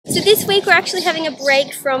So this week we're actually having a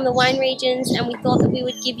break from the wine regions, and we thought that we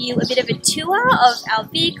would give you a bit of a tour of our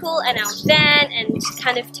vehicle and our van and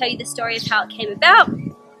kind of tell you the story of how it came about.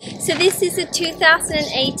 So this is a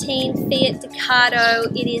 2018 Fiat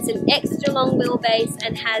Ducato. It is an extra long wheelbase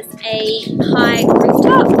and has a high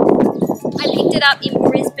rooftop. I picked it up in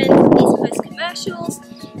Brisbane from East Coast Commercials.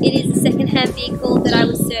 It is a second-hand vehicle that I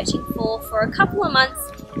was searching for a couple of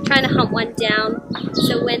months, trying to hunt one down.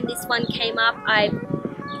 So when this one came up, I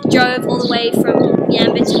drove all the way from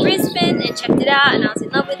Yamba to Brisbane and checked it out, and I was in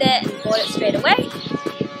love with it and bought it straight away.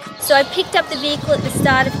 So I picked up the vehicle at the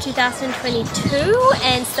start of 2022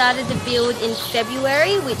 and started the build in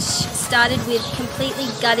February, which started with completely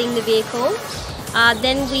gutting the vehicle.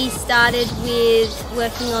 Then we started with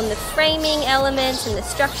working on the framing elements and the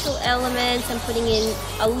structural elements and putting in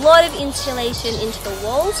a lot of insulation into the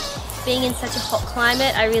walls. Being in such a hot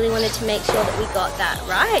climate, I really wanted to make sure that we got that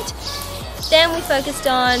right. Then we focused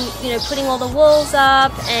on, putting all the walls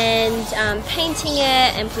up and painting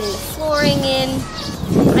it and putting the flooring in.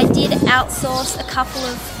 I did outsource a couple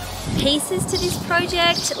of pieces to this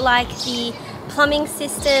project, like the plumbing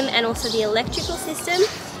system and also the electrical system.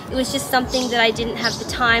 It was just something that I didn't have the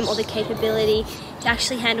time or the capability to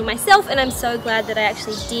actually handle myself, and I'm so glad that I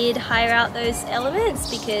actually did hire out those elements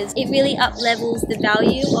because it really up-levels the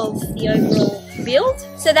value of the overall build.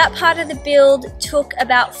 So that part of the build took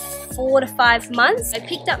about 4 to 5 months. I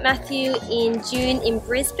picked up Matthew in June in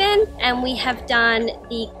Brisbane, and we have done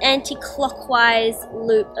the anti-clockwise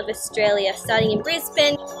loop of Australia, starting in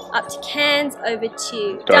Brisbane, up to Cairns, over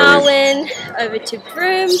to Darwin, over to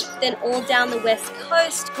Broome, then all down the west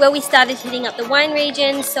coast where we started hitting up the wine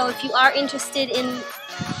region. So if you are interested in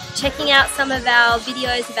checking out some of our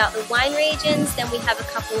videos about the wine regions, then we have a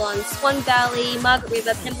couple on Swan Valley, Margaret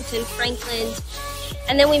River, Pemberton, Franklin,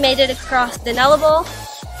 and then we made it across the Nullarbor,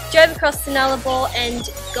 drove across the Nullarbor and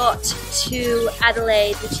got to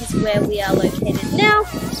Adelaide, which is where we are located now,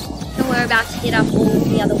 and we're about to hit up all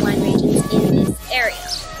the other wine regions in this area.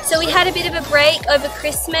 So we had a bit of a break over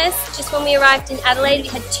Christmas. Just when we arrived in Adelaide, we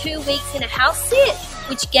had 2 weeks in a house sit,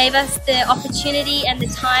 which gave us the opportunity and the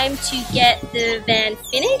time to get the van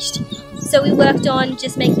finished. So we worked on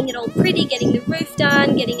just making it all pretty, getting the roof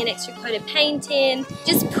done, getting an extra coat of paint in,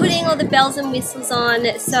 just putting all the bells and whistles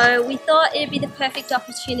on. So we thought it'd be the perfect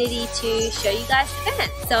opportunity to show you guys the van.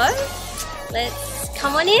 So let's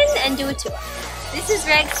come on in and do a tour. This is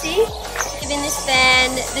Rexy. Live in this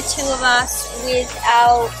van, the two of us, with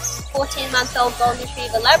our 14-month-old Golden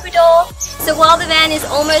Retriever Labrador. So while the van is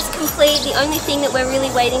almost complete, the only thing that we're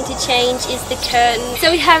really waiting to change is the curtain.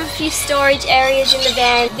 So we have a few storage areas in the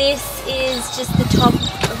van. This is just the top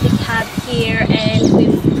of the cab here, and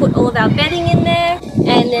we've put all of our bedding in there.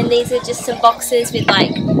 And then these are just some boxes with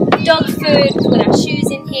like dog food. We've got our shoes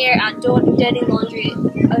in here, our dirty laundry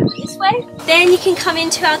over this way. Then you can come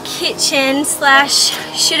into our kitchen slash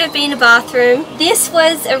should have been a bathroom. This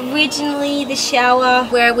was originally the shower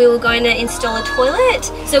where we were going to install a toilet.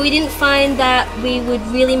 So we didn't find that we would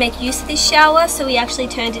really make use of this shower, so we actually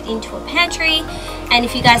turned it into a pantry. And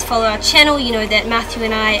if you guys follow our channel, you know that Matthew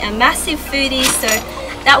and I are massive foodies, so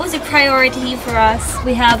that was a priority for us.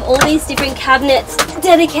 We have all these different cabinets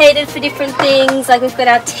dedicated for different things, like we've got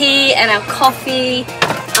our tea and our coffee,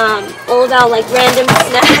 all of our like random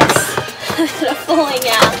snacks that are falling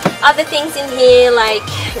out. Other things in here like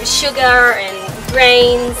sugar and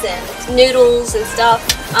grains and noodles and stuff.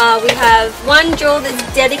 We have one drawer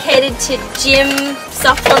that's dedicated to gym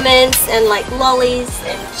supplements and like lollies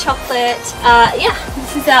and chocolate. Yeah,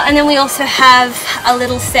 this is our, and then we also have a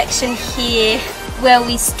little section here where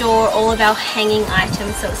we store all of our hanging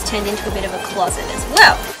items, so it's turned into a bit of a closet as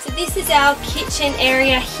well. So this is our kitchen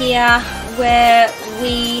area here, where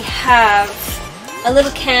we have a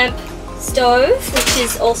little camp stove, which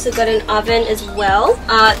has also got an oven as well.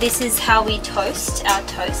 This is how we toast our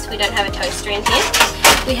toast. We don't have a toaster in here.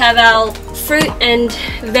 We have our fruit and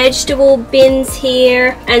vegetable bins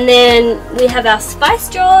here, and then we have our spice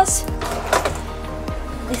drawers.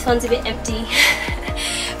 This one's a bit empty.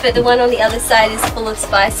 But the one on the other side is full of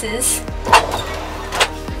spices.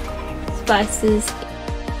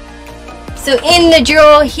 So in the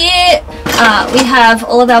drawer here, we have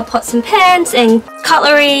all of our pots and pans and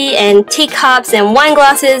cutlery and teacups and wine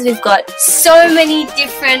glasses. We've got so many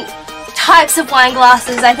different types of wine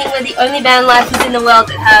glasses. I think we're the only Vanlifers in the world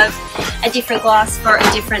that have a different glass for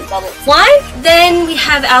a different bottle of wine. Then we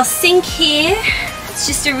have our sink here. It's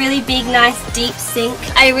just a really big, nice, deep sink.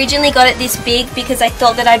 I originally got it this big because I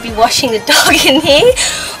thought that I'd be washing the dog in here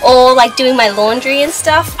or like doing my laundry and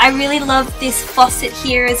stuff. I really love this faucet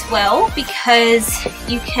here as well because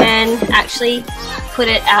you can actually put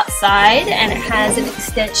it outside and it has an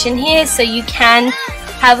extension here so you can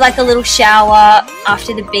have like a little shower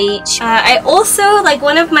after the beach. I also, like,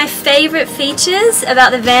 one of my favorite features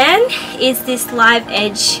about the van is this live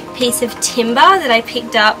edge piece of timber that I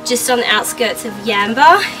picked up just on the outskirts of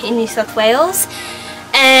Yamba in New South Wales.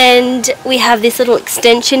 And we have this little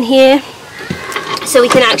extension here so we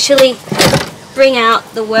can actually bring out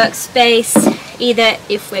the workspace either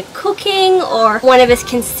if we're cooking, or one of us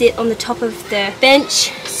can sit on the top of the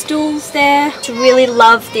bench stools there. I really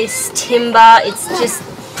love this timber. It's just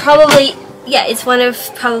probably, yeah, it's one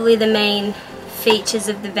of probably the main features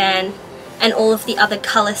of the van, and all of the other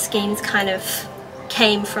color schemes kind of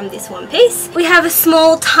came from this one piece. We have a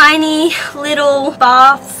small tiny little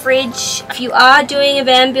bar fridge. If you are doing a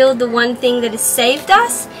van build, the one thing that has saved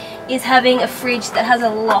us is having a fridge that has a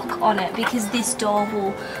lock on it, because this door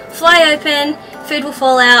will fly open, food will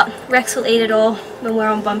fall out, Rex will eat it all when we're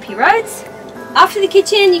on bumpy roads. After the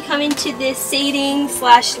kitchen, you come into this seating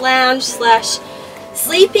slash lounge slash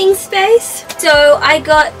sleeping space. So I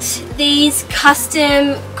got these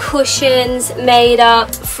custom cushions made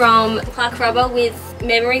up from Clark Rubber with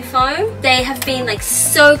memory foam. They have been like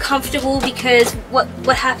so comfortable because what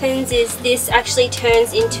happens is this actually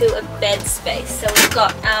turns into a bed space. So we've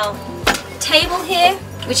got our table here,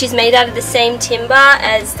 which is made out of the same timber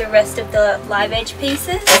as the rest of the live edge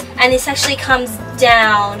pieces, and this actually comes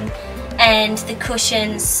down and the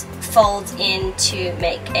cushions fold in to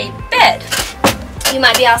make a bed. You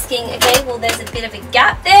might be asking, okay, well, there's a bit of a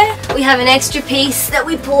gap there. We have an extra piece that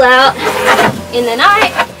we pull out in the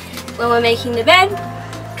night when we're making the bed.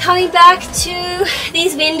 Coming back to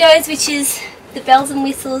these windows, which is the bells and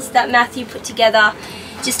whistles that Matthew put together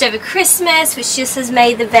just over Christmas, which just has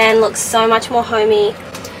made the van look so much more homey.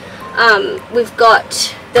 We've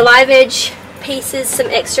got the live edge pieces, some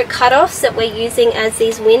extra cut-offs that we're using as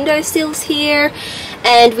these window sills here,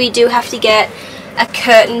 and we do have to get a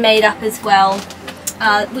curtain made up as well,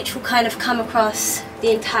 which will kind of come across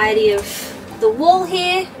the entirety of the wall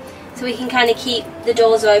here, so we can kind of keep the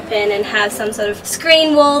doors open and have some sort of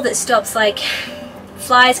screen wall that stops like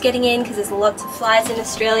flies getting in, because there's lots of flies in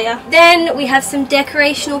Australia. Then we have some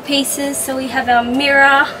decorational pieces. So we have our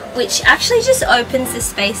mirror, which actually just opens the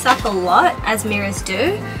space up a lot, as mirrors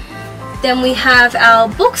do. Then we have our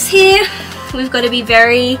books here. We've got to be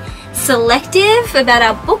very selective about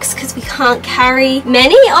our books because we can't carry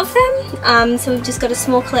many of them, so we've just got a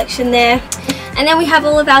small collection there. And then we have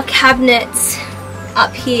all of our cabinets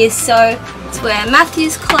up here, so it's where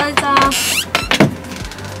Matthew's clothes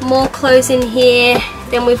are, more clothes in here.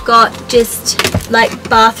 Then we've got just like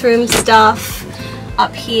bathroom stuff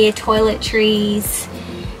up here, toiletries,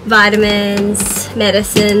 vitamins,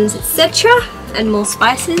 medicines, etc., and more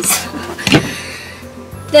spices.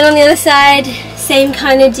 Then on the other side, same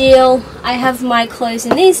kind of deal. I have my clothes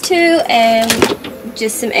in these two and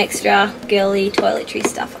just some extra girly toiletry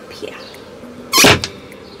stuff up here.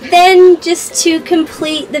 Then just to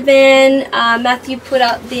complete the van, Matthew put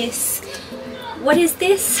up this, what is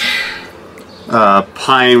this?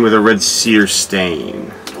 Pine with a red cedar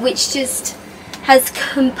stain. Which just has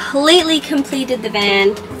completely completed the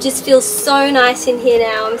van. Just feels so nice in here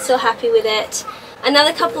now. I'm so happy with it.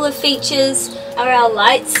 Another couple of features are our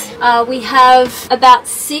lights. We have about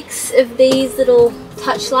 6 of these little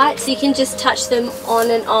touch lights. You can just touch them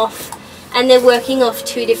on and off, and they're working off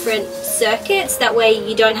 2 different circuits. That way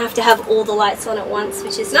you don't have to have all the lights on at once,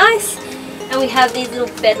 which is nice. And we have these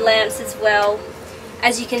little bed lamps as well.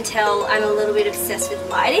 As you can tell, I'm a little bit obsessed with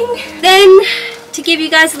lighting. Then, to give you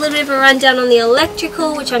guys a little bit of a rundown on the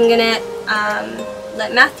electrical, which I'm gonna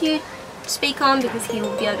let Matthew speak on because he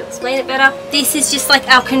will be able to explain it better. This is just like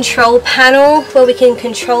our control panel where we can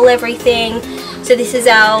control everything. So this is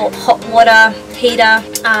our hot water heater,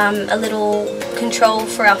 a little control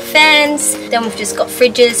for our fans. Then we've just got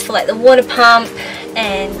fridges for like the water pump,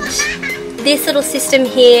 and this little system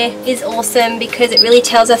here is awesome because it really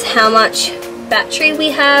tells us how much battery we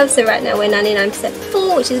have. So right now we're 99%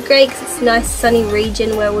 full, which is great because it's a nice sunny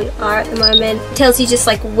region where we are at the moment. It tells you just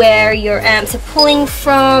like where your amps are pulling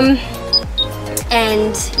from.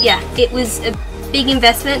 And yeah, it was a big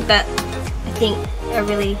investment, but I think a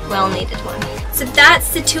really well needed one. So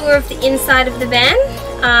that's the tour of the inside of the van,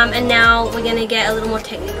 and now we're going to get a little more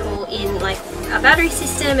technical in like our battery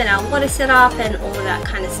system and our water setup and all of that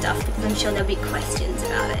kind of stuff, because I'm sure there'll be questions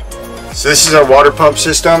about it. So this is our water pump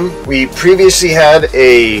system. We previously had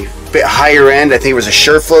a bit higher end. I think it was a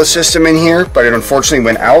SureFlow system in here, but it unfortunately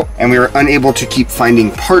went out and we were unable to keep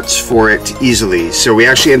finding parts for it easily. So we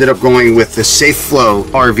actually ended up going with the SafeFlow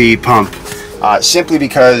RV pump, simply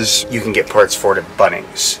because you can get parts for it at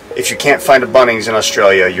Bunnings. If you can't find a Bunnings in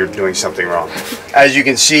Australia, you're doing something wrong. As you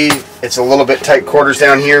can see, it's a little bit tight quarters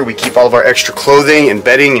down here. We keep all of our extra clothing and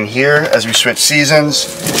bedding in here as we switch seasons.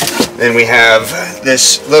 Then we have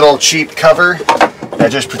this little cheap cover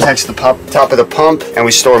that just protects the top of the pump, and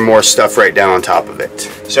we store more stuff right down on top of it.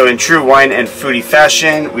 So in true wine and foodie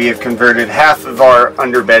fashion, we have converted half of our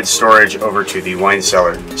underbed storage over to the wine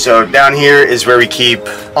cellar. So down here is where we keep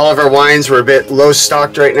all of our wines. We're a bit low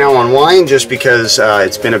stocked right now on wine just because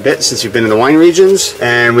it's been a bit since we've been in the wine regions.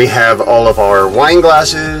 And we have all of our wine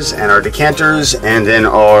glasses and our decanters, and then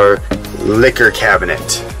our liquor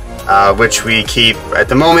cabinet. Which we keep at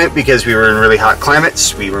the moment because we were in really hot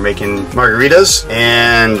climates. We were making margaritas,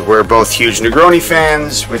 and we're both huge Negroni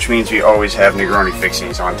fans, which means we always have Negroni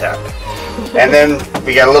fixings on tap. And then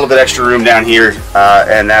we got a little bit extra room down here,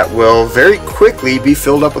 and that will very quickly be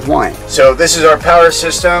filled up with wine. So this is our power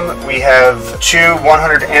system. We have two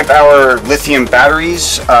 100 amp hour lithium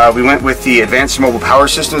batteries. We went with the Advanced Mobile Power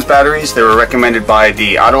Systems batteries. They were recommended by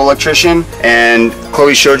the auto electrician, and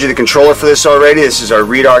Chloe showed you the controller for this already. This is our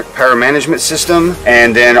Redarc power management system,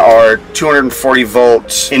 and then our 240 volt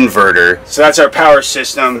inverter. So that's our power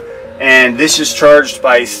system, and this is charged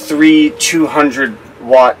by three 200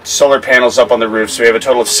 watt solar panels up on the roof. So we have a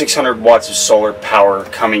total of 600 watts of solar power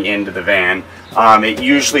coming into the van. It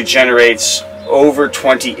usually generates over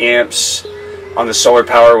 20 amps on the solar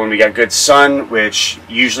power when we got good sun, which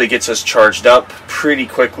usually gets us charged up pretty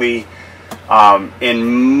quickly.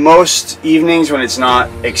 In most evenings when it's not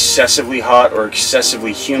excessively hot or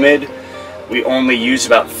excessively humid, we only use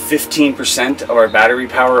about 15% of our battery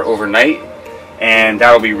power overnight, and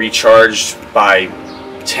that will be recharged by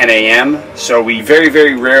 10 a.m. So we very,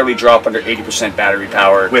 very rarely drop under 80% battery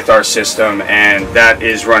power with our system, and that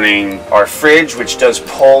is running our fridge, which does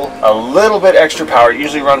pull a little bit extra power. It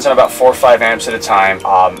usually runs on about 4 or 5 amps at a time,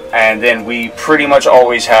 and then we pretty much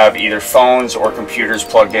always have either phones or computers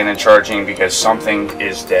plugged in and charging because something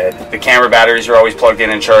is dead. The camera batteries are always plugged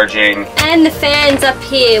in and charging. And the fans up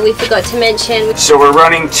here we forgot to mention. So we're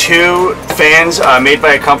running two fans made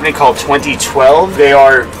by a company called 2012. They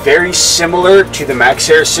are very similar to the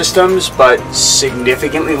Max systems, but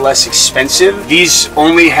significantly less expensive. These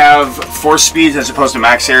only have 4 speeds as opposed to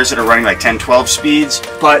Max Airs that are running like 10-12 speeds,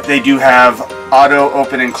 but they do have auto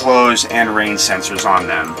open and close and rain sensors on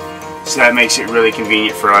them. So that makes it really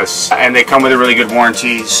convenient for us. And they come with a really good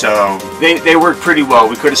warranty, so they work pretty well.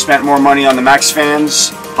 We could have spent more money on the Max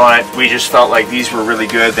fans, but we just felt like these were really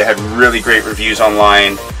good. They had really great reviews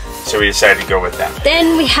online, so we decided to go with them.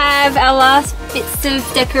 Then we have our last bits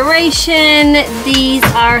of decoration. These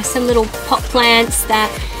are some little pot plants that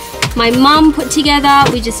my mum put together.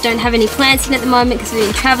 We just don't have any plants in at the moment because we've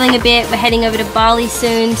been traveling a bit. We're heading over to Bali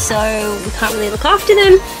soon, so we can't really look after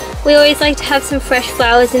them. We always like to have some fresh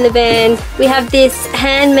flowers in the van. We have this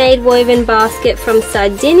handmade woven basket from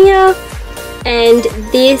Sardinia, and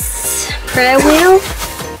this prayer wheel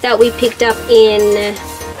that we picked up in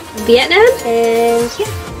Vietnam. And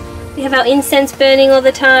yeah, we have our incense burning all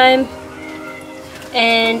the time,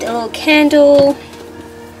 and a little candle,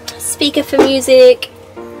 speaker for music.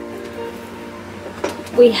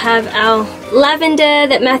 We have our lavender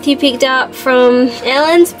that Matthew picked up from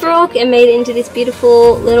Ellensbrook and made it into this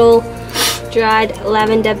beautiful little dried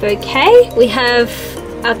lavender bouquet. We have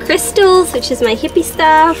our crystals, which is my hippie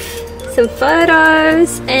stuff, some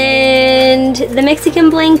photos, and the Mexican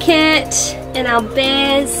blanket, and our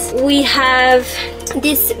bears. We have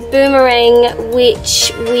this boomerang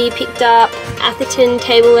which we picked up Atherton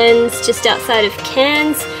Tablelands just outside of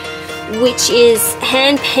Cairns, which is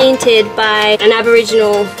hand painted by an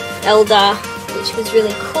Aboriginal elder, which was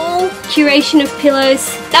really cool. Curation of pillows.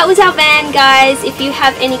 That was our van, guys. If you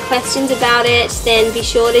have any questions about it, then be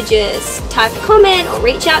sure to just type a comment or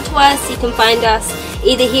reach out to us. You can find us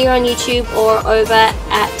either here on YouTube or over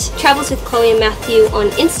at Travels with Chloe and Matthew on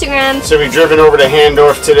Instagram. So we've driven over to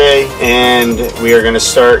Handorf today, and we are going to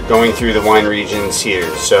start going through the wine regions here.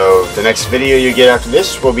 So the next video you get after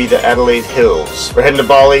this will be the Adelaide Hills. We're heading to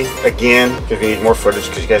Bali again because we need more footage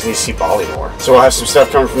because you guys need to see Bali more. So we'll have some stuff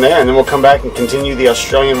coming from there, and then we'll come back and continue the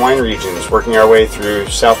Australian wine regions, working our way through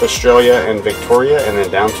South Australia and Victoria, and then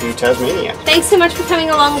down to Tasmania. Thanks so much for coming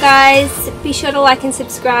along, guys. Be sure to like and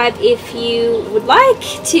subscribe if you would like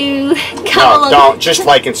to come along. Don't just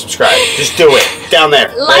like and subscribe. Just do it. Down there.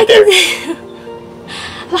 Like right there.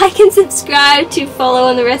 Like and subscribe to follow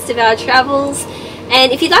on the rest of our travels.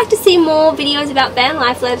 And if you'd like to see more videos about van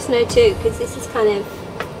life, let us know too, because this is kind of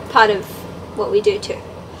part of what we do too.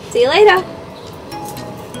 See you later.